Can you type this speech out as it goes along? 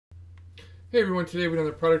Hey everyone, today we have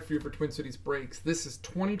another product review for Twin Cities Breaks. This is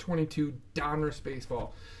 2022 Donruss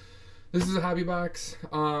Baseball. This is a hobby box.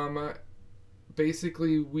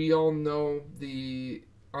 Basically, we all know the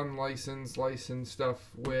unlicensed, licensed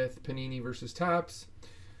stuff with Panini versus Topps,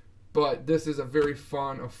 but this is a very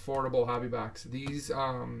fun, affordable hobby box. These,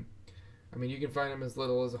 I mean, you can find them as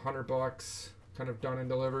little as $100, kind of done and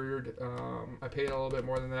delivered. I paid a little bit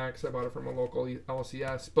more than that because I bought it from a local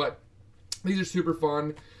LCS, but these are super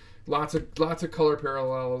fun. Lots of color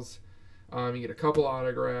parallels. You get a couple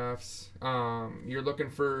autographs. You're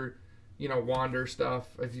looking for, Wander stuff.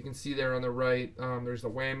 As you can see there on the right, there's the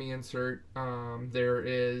whammy insert. There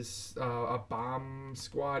is a bomb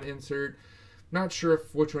squad insert. Not sure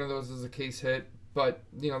which one of those is a case hit, but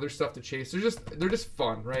there's stuff to chase. They're just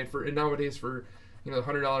fun, right? And nowadays for the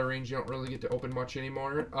 $100 range, you don't really get to open much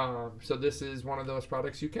anymore. So this is one of those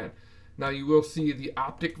products you can. Now you will see the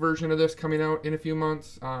optic version of this coming out in a few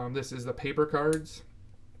months. This is the paper cards.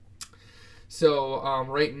 So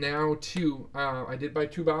right now, I did buy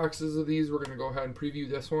 2 boxes of these. We're going to go ahead and preview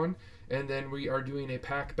this one, and then we are doing a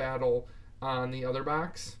pack battle on the other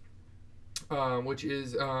box, which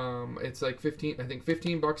is it's like 15. I think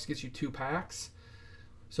 $15 gets you 2 packs.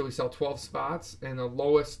 So we sell 12 spots, and the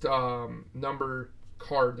lowest number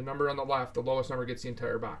card, the number on the left, the lowest number gets the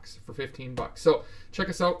entire box for $15. So check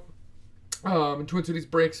us out. Twin Cities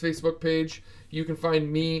Breaks Facebook page. You can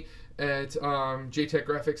find me at JTech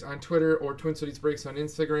Graphics on Twitter or Twin Cities Breaks on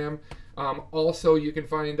Instagram. Also, you can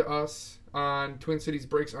find us on Twin Cities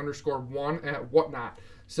Breaks _1 at Whatnot.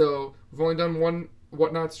 So we've only done one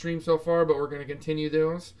Whatnot stream so far, but we're going to continue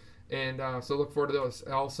those, and so look forward to those.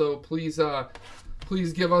 Also, please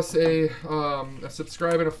give us a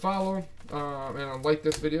subscribe and a follow, and like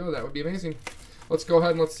this video. That would be amazing. Let's go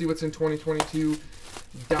ahead and let's see what's in 2022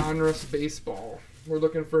 Donruss Baseball. We're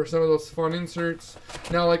looking for some of those fun inserts.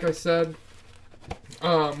 Now, like I said,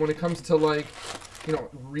 when it comes to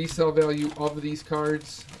resale value of these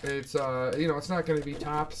cards, it's it's not going to be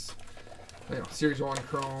Topps, Series 1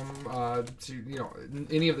 Chrome,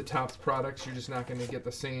 any of the Topps products. You're just not going to get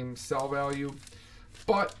the same sell value.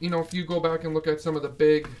 But if you go back and look at some of the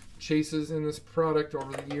big chases in this product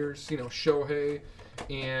over the years, Shohei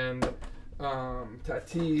and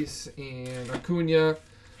Tatis and Acuna,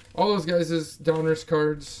 all those guys' Donruss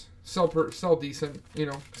cards sell decent,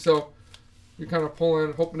 So you're kind of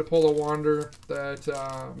hoping to pull a Wander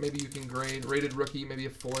that maybe you can grade, rated rookie, maybe a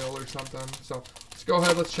foil or something. So let's go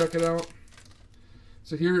ahead, let's check it out.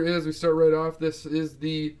 So here it is. We start right off. This is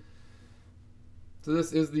the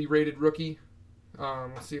rated rookie.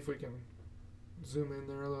 Let's see if we can zoom in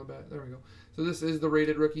there a little bit. There we go. So this is the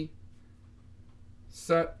rated rookie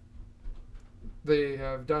set. They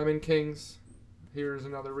have Diamond Kings. Here's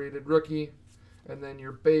another rated rookie. And then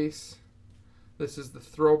your base. This is the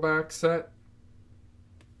throwback set.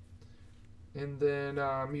 And then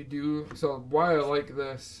so why I like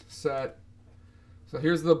this set. So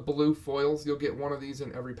here's the blue foils. You'll get one of these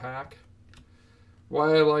in every pack.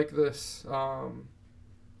 Why I like this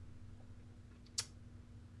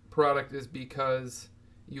product is because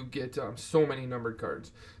you get so many numbered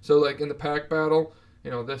cards. So like in the pack battle,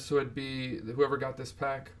 this would be, whoever got this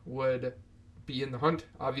pack would be in the hunt.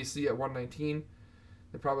 Obviously at 119,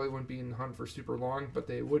 they probably wouldn't be in the hunt for super long, but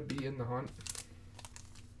they would be in the hunt.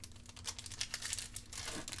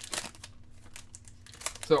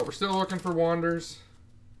 So we're still looking for Wanders.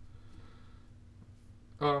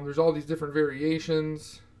 There's all these different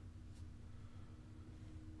variations.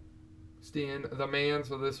 Stan the Man,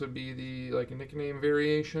 so this would be the a nickname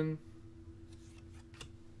variation.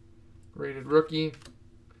 Rated rookie.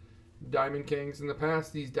 Diamond Kings. In the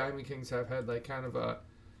past, these Diamond Kings have had kind of a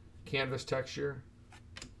canvas texture.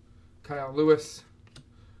 Kyle Lewis,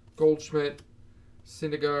 Goldschmidt,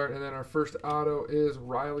 Syndergaard, and then our first auto is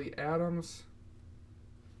Riley Adams.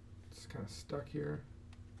 It's kind of stuck here.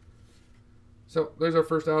 So there's our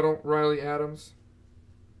first auto, Riley Adams.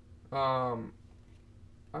 I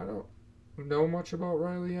don't know much about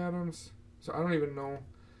Riley Adams, so I don't even know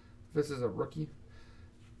if this is a rookie.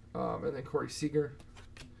 And then Corey Seager.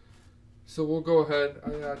 So we'll go ahead.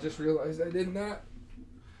 I just realized I did not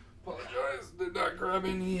grab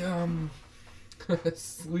any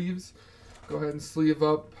sleeves. Go ahead and sleeve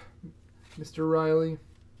up Mr. Riley.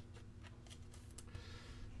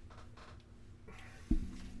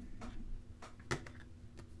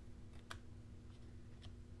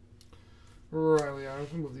 Riley, I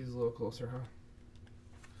can move these a little closer, huh?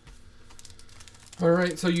 All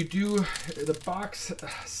right, so the box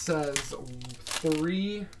says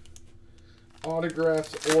 3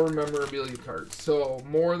 autographs or memorabilia cards. So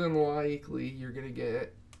more than likely, you're going to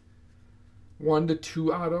get 1 to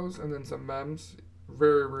 2 autos and then some mems.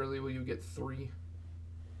 Very rarely will you get 3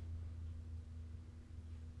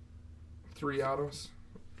 autos.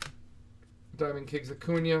 Diamond Kings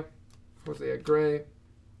Acuna, Josiah Gray,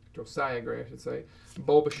 I should say,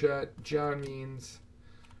 Bo Bichette, John Means,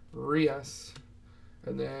 Rios,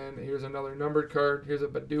 and then here's another numbered card. Here's a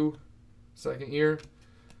Badu, second year.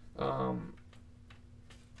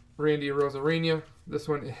 Randy Rosarena. This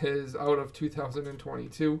one is out of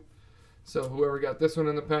 2022. So whoever got this one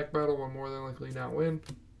in the pack battle will more than likely not win.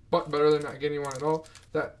 But better than not getting one at all.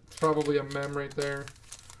 That's probably a mem right there.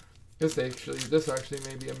 This actually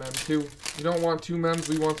may be a mem too. You don't want 2 mems.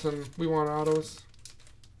 We want autos.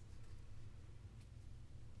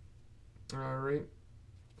 All right.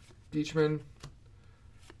 Beachman.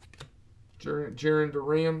 Jaron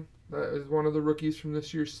Duran. That is one of the rookies from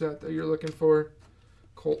this year's set that you're looking for.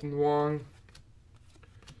 Colton Wong.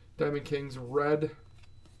 Diamond Kings Red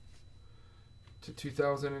to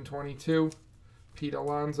 2022. Pete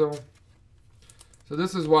Alonso. So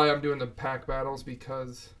this is why I'm doing the pack battles,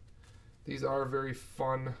 because these are very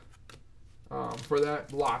fun for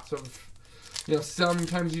that. Lots of,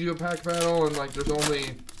 sometimes you do a pack battle and like there's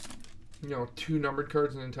only, 2 numbered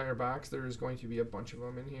cards in the entire box. There is going to be a bunch of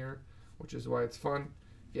them in here, which is why it's fun.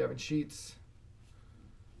 Gavin Sheets,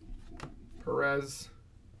 Perez,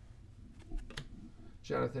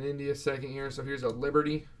 Jonathan India, second year. So here's a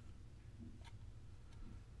Liberty.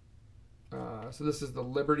 So this is the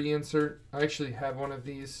Liberty insert. I actually have one of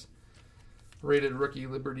these rated rookie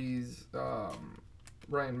Liberties,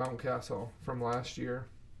 Ryan Mountcastle from last year.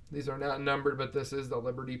 These are not numbered, but this is the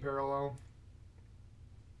Liberty parallel.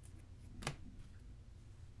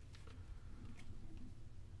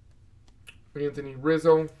 Anthony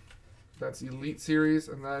Rizzo, that's Elite Series,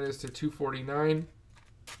 and that is to 249.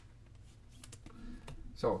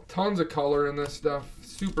 So tons of color in this stuff,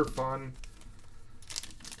 super fun.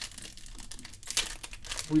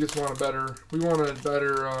 We just want a better,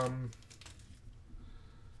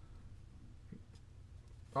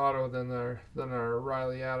 auto than our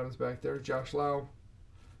Riley Adams back there. Josh Lau,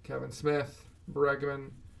 Kevin Smith,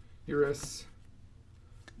 Bregman, Uris,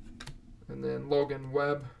 and then Logan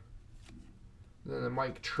Webb. Then the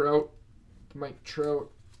Mike Trout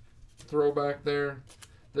throwback there.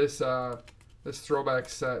 This throwback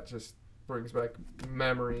set just brings back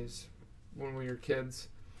memories when we were kids.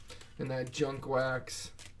 And that junk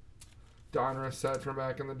wax Donruss set from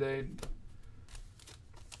back in the day.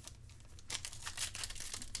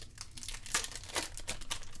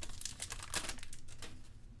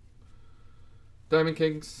 Diamond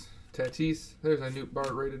Kings, Tatis. There's a Newt Bart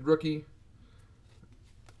rated rookie.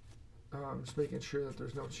 Just making sure that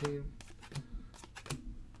there's no chain.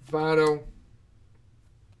 Votto.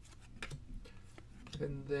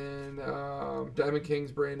 And then Diamond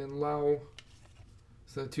Kings, Brandon Lau.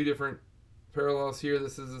 So 2 different parallels here.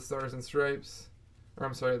 This is the Stars and Stripes. Or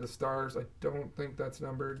I'm sorry, the Stars. I don't think that's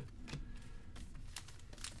numbered.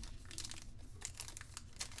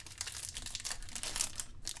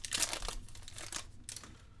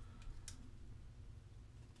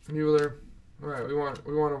 Mueller. All right, we want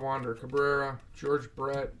to wander. Cabrera, George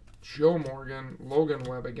Brett, Joe Morgan, Logan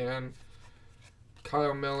Webb again,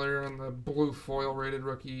 Kyle Miller on the blue foil rated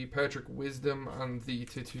rookie, Patrick Wisdom on the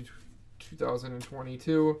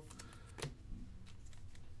 2022.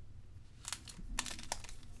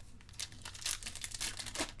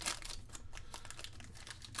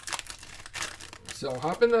 So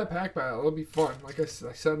hop in that pack battle. It'll be fun. Like I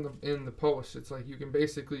said in the post, it's like you can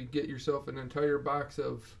basically get yourself an entire box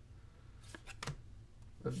of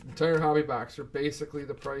an entire hobby box for basically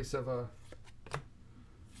the price of a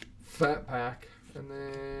fat pack. And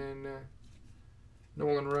then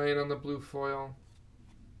Nolan Ryan on the blue foil.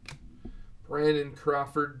 Brandon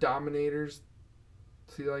Crawford Dominators.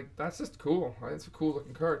 See, like, that's just cool. It's a cool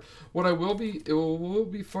looking card. It will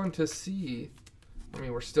be fun to see. I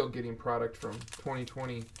mean, we're still getting product from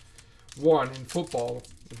 2021 in football,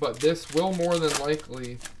 but this will more than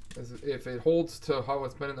likely, if it holds to how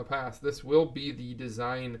it's been in the past, this will be the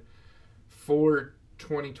design for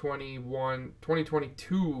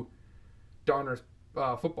 2022 Donruss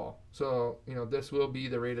football. So, this will be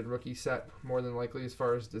the rated rookie set more than likely as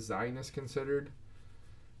far as design is considered.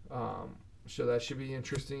 So that should be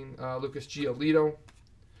interesting. Lucas Giolito,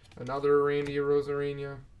 another Randy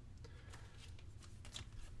Rosarena.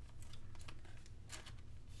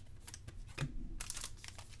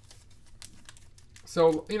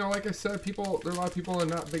 So, like I said, there are a lot of people that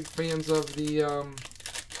are not big fans of the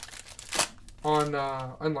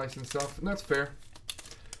unlicensed stuff, and that's fair.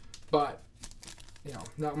 But,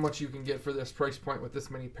 not much you can get for this price point with this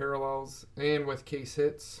many parallels and with case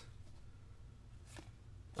hits.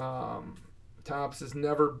 Topps has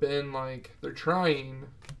never been like, they're trying.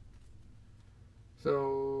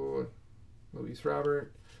 So, Luis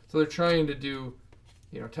Robert. So they're trying to do,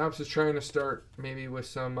 Topps is trying to start maybe with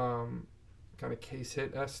some kind of case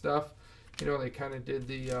hit-esque stuff. They kind of did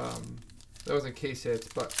the, that wasn't case hits,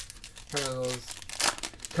 but kind of those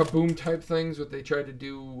kaboom type things, what they tried to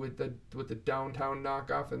do with the downtown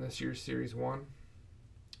knockoff in this year's Series 1.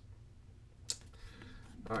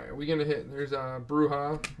 Alright, we're going to hit, there's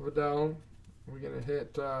Bruja, Vidal. We're going to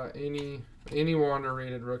hit any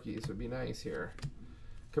Wander-rated rookies would be nice here.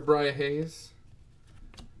 Cabrera Hayes.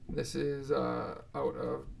 This is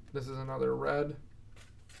this is another red.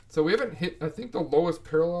 So we haven't hit, I think the lowest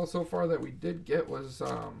parallel so far that we did get was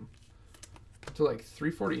to like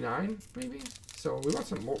 349 maybe. So we want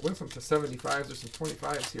some to 75s or some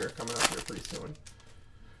 25s here coming up here pretty soon.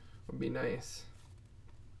 Would be nice.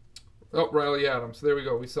 Oh, Riley Adams. There we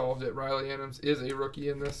go. We solved it. Riley Adams is a rookie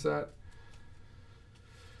in this set.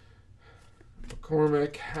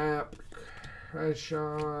 McCormick, Hap,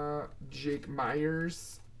 Crenshaw, Jake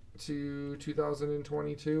Myers to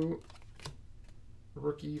 2022.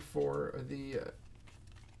 Rookie for the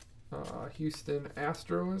Houston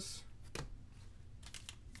Astros.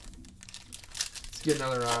 Let's get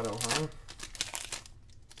another auto, huh?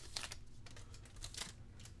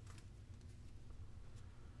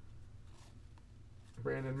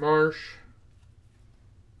 Brandon Marsh.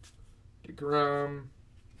 DeGrom.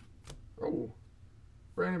 Oh.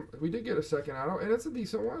 Brandon, we did get a second auto, and it's a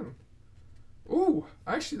decent one. Ooh,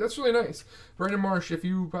 actually, that's really nice. Brandon Marsh, if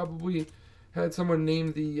you probably had someone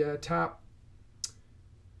name the top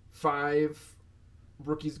 5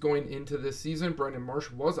 rookies going into this season, Brandon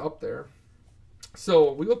Marsh was up there.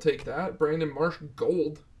 So we will take that. Brandon Marsh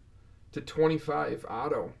gold to 25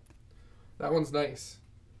 auto. That one's nice.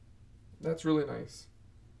 That's really nice.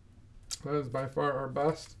 That is by far our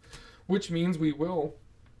best, which means we will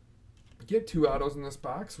get 2 autos in this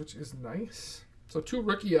box, which is nice. So 2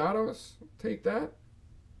 rookie autos. Take that.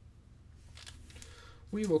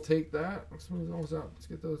 We will take that. Let's move those up. Let's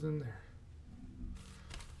get those in there.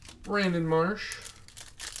 Brandon Marsh.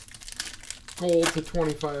 Gold to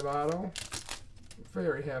 25 auto.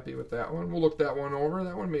 Very happy with that one. We'll look that one over.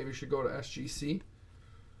 That one maybe should go to SGC.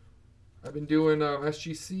 I've been doing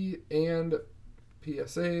SGC and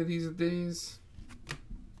PSA these days.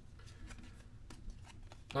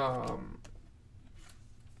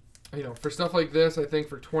 For stuff like this, I think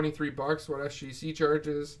for $23, what SGC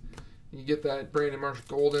charges, you get that Brandon Marsh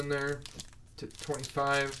gold in there to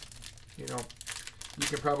 25. You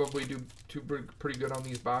can probably do pretty good on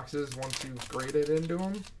these boxes once you've graded into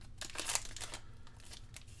them.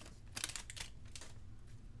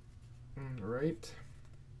 All right.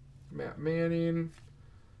 Matt Manning.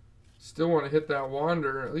 Still want to hit that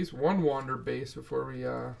Wander, at least one Wander base before we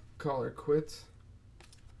call her quits.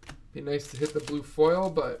 Be nice to hit the blue foil,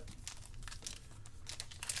 but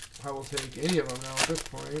I will take any of them now at this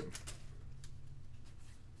point.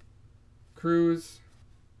 Cruz,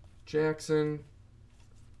 Jackson,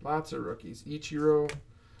 lots of rookies. Ichiro,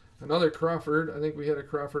 another Crawford. I think we had a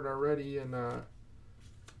Crawford already, and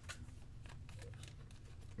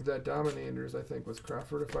that Dominators, I think, was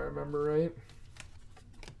Crawford, if I remember right.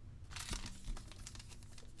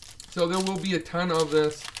 So there will be a ton of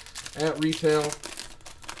this at retail.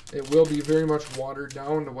 It will be very much watered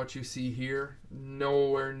down to what you see here.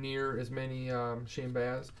 Nowhere near as many Shane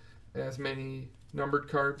Baz, as many numbered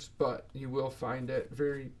cards, but you will find it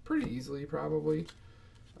pretty easily probably.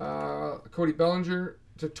 Cody Bellinger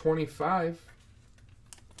to 25.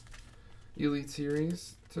 Elite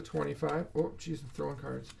Series to 25. Oh, jeez, I'm throwing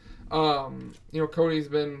cards. Cody's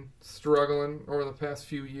been struggling over the past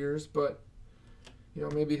few years, but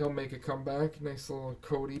maybe he'll make a comeback. Nice little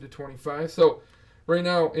Cody to 25. So right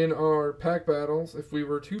now in our pack battles, if we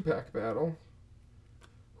were to pack battle,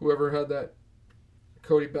 whoever had that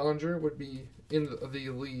Cody Bellinger would be in the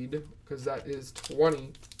lead, because that is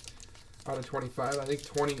 20 out of 25. I think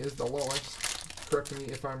 20 is the lowest. Correct me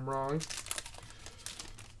if I'm wrong.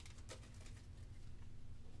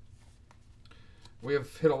 We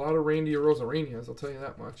have hit a lot of Randy Arozarenias, I'll tell you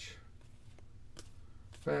that much.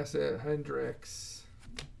 Bassett, Hendricks,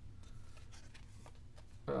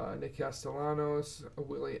 Nick Castellanos,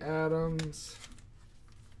 Willie Adams.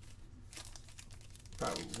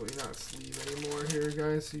 Probably not sleeve anymore here,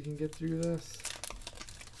 guys, so you can get through this.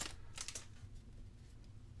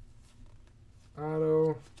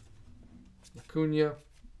 Otto, Acuna,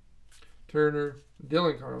 Turner,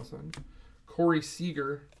 Dylan Carlson, Corey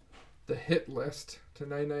Seager, the hit list to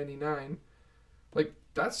 9.99. Like,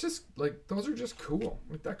 that's just, like, those are just cool.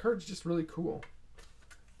 Like, that card's just really cool.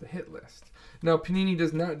 the hit list. Now, Panini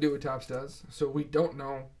does not do what Topps does, so we don't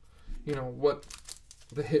know, you know, what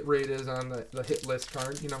the hit rate is on the hit list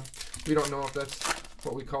card. You know, we don't know if that's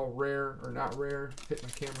what we call rare or not rare. Hit my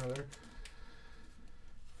camera there.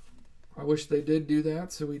 I wish they did do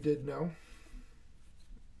that, so we did know.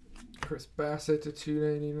 Chris Bassett to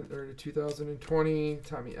 290 or to 2020.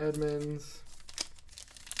 Tommy Edmonds.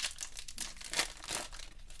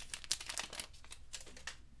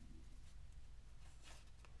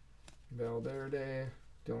 Valverde,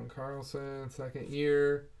 Dylan Carlson, second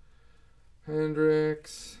year.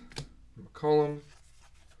 Hendricks, McCollum.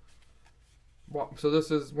 Wow, so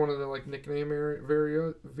this is one of the like nickname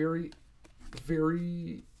variations.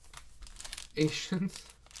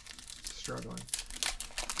 Struggling.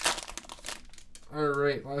 All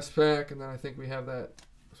right, last pack, and then I think we have that.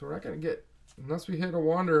 So we're not gonna get, unless we hit a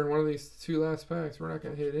Wander in one of these two last packs, we're not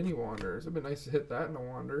gonna hit any Wanders. It'd be nice to hit that in a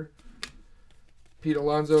Wander. Pete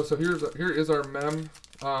Alonso. So here is our mem.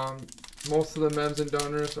 Most of the mems in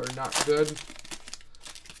Donruss are not good,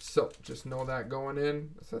 so just know that going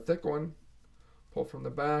in. It's a thick one. Pull from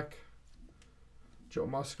the back. Joe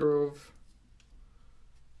Musgrove,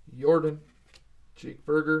 Jordan, Jake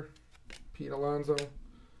Berger, Pete Alonso,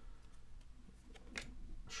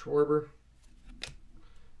 Schwarber,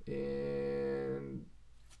 and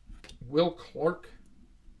Will Clark.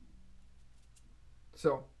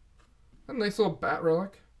 So a nice little bat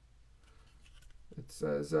relic. It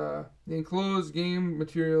says the enclosed game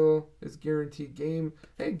material is guaranteed game.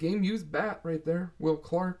 Hey, game used bat right there. Will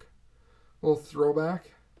Clark. Little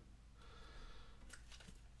throwback.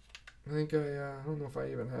 I think I don't know if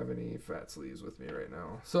I even have any fat sleeves with me right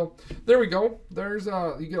now. So there we go. There's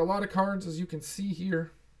you get a lot of cards, as you can see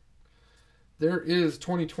here. There is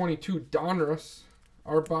 2022 Donruss.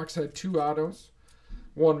 Our box had 2 autos,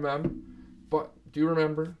 1 mem. But do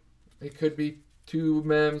remember, it could be 2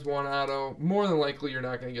 mems, 1 auto. More than likely, you're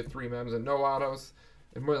not going to get 3 mems and no autos.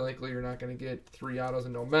 And more than likely, you're not going to get 3 autos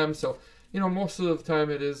and no mems. So, you know, most of the time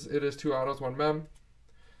it is 2 autos, 1 mem.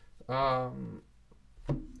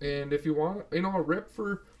 And if you want, you know, a rip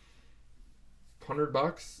for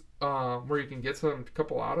 $100, where you can get a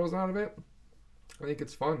couple autos out of it, I think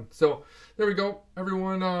it's fun. So there we go,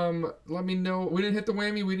 everyone. Let me know. We didn't hit the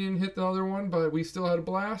whammy, we didn't hit the other one, but we still had a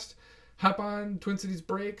blast. Hop on Twin Cities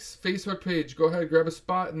Breaks Facebook page. Go ahead, grab a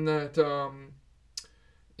spot in that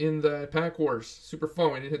Pack Wars. Super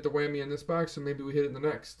fun. We didn't hit the whammy in this box, so maybe we hit it in the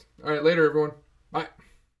next. All right, later, everyone. Bye.